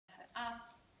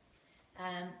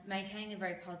Maintaining a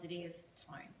very positive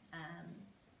tone.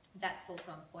 That's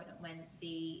also important when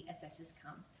the assessors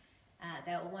come.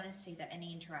 They'll want to see that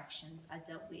any interactions are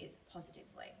dealt with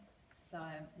positively. So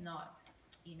not,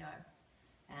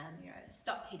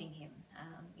 stop hitting him.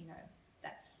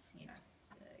 That's,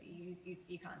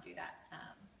 you can't do that.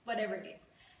 Whatever it is.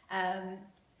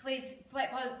 Please,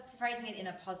 phrasing it in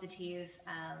a positive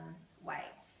way.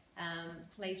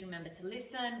 Please remember to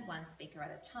listen, one speaker at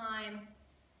a time.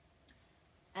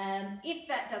 If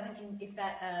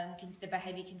the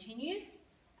behaviour continues,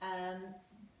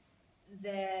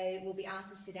 they will be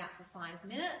asked to sit out for 5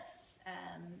 minutes,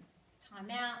 time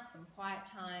out, some quiet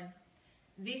time.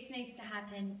 This needs to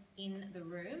happen in the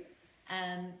room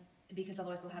because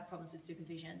otherwise we'll have problems with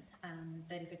supervision.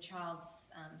 That if a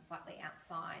child's slightly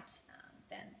outside,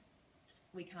 then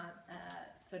we can't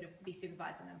sort of be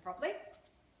supervising them properly.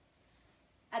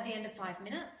 At the end of 5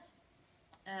 minutes,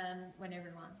 when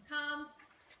everyone's calm,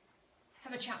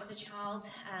 have a chat with the child.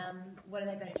 What are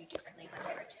they going to do differently when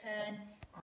they return?